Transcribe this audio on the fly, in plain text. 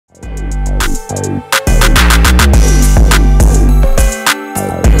East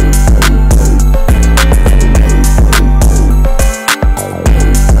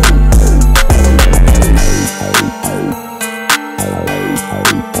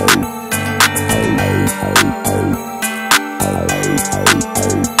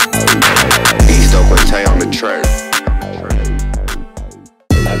Oakland, Tay on the track.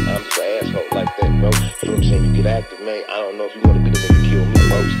 I'm just an asshole like that, bro. You know what I'm saying? You get active, man. I don't know if you want to be the nigga kill me,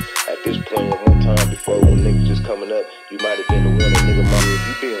 folks. At this point, at one time before, when niggas just coming up, you might have been the one that nigga mama. If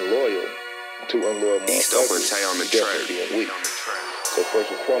you being loyal to unloyal motherfuckers, East Oakland, Tay on the track. being weak. So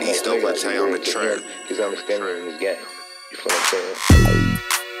first and foremost, East Oakland, Tay on the track. His understanding in this game. You feel what I'm saying?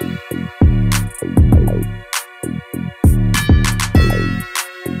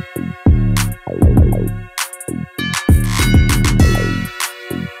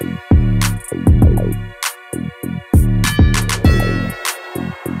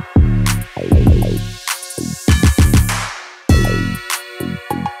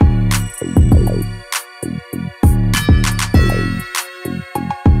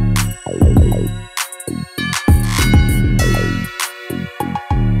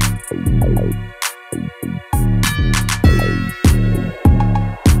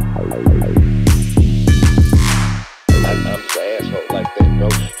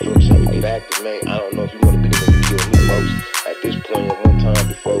 Active, man. I don't know if you want to be the nigga kill me, folks. At this point, at one time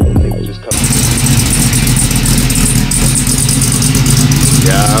before, when niggas just come.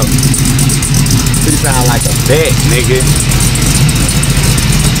 Yeah. You sound like a bet, nigga.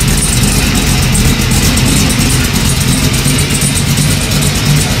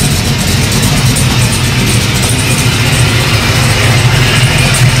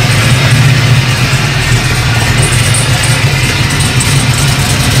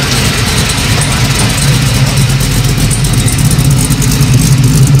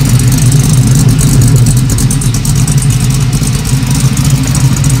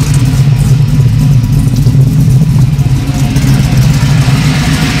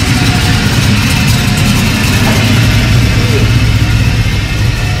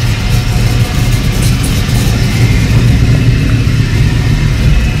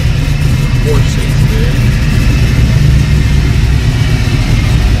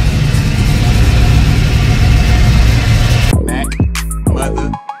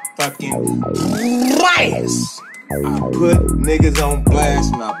 Blast! I put niggas on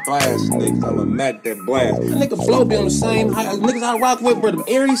blast and I blast niggas. I'm a Mac that blast. That nigga Flow be on the same height. Niggas I rock with, bro, them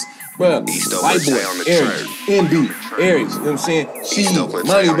Aries, bro. White boy, Aries, MB, Aries, you know what I'm saying? She,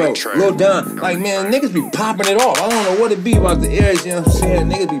 Money, bro, Lil Don. Like, man, niggas be popping it off. I don't know what it be about the Aries, you know what I'm saying?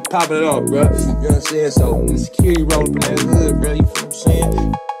 Niggas be popping it off, bro. You know what I'm saying? So, when the security roll up in that hood, bro, you feel what I'm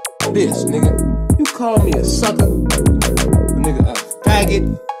saying? This, nigga, you call me a sucker, a nigga a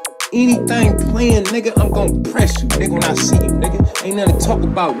faggot. Anything playing, nigga, I'm gon' press you, nigga, when I see you, nigga. Ain't nothing to talk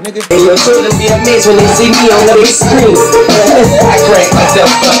about, nigga. They your children be amazed when they see me on the big screen. I crack myself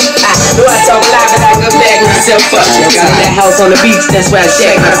up. I know I talk loud, but I can back myself up. Got that house on the beach, that's why I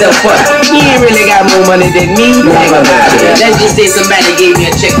shack myself up. He ain't really got more money than me. Let's just say somebody gave me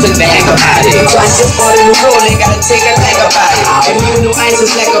a check, took the heck about it. So I just bought a new roll, ain't gotta take a leg about it. And you know ice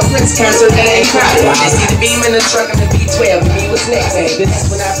is like a Prince car, so that ain't crowded. They see the beam in the truck and the B12, me what's next, man. This is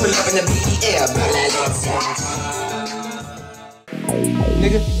when I pull up in the BEL.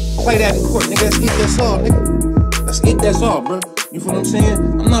 Nigga, play that in court, nigga. That's it, that's all, nigga. That's it, that's all, bro. You feel what I'm saying?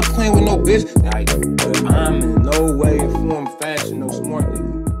 I'm not playing with no bitch. I'm in no way, form, fashion, no smart nigga. You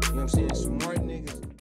know what I'm saying?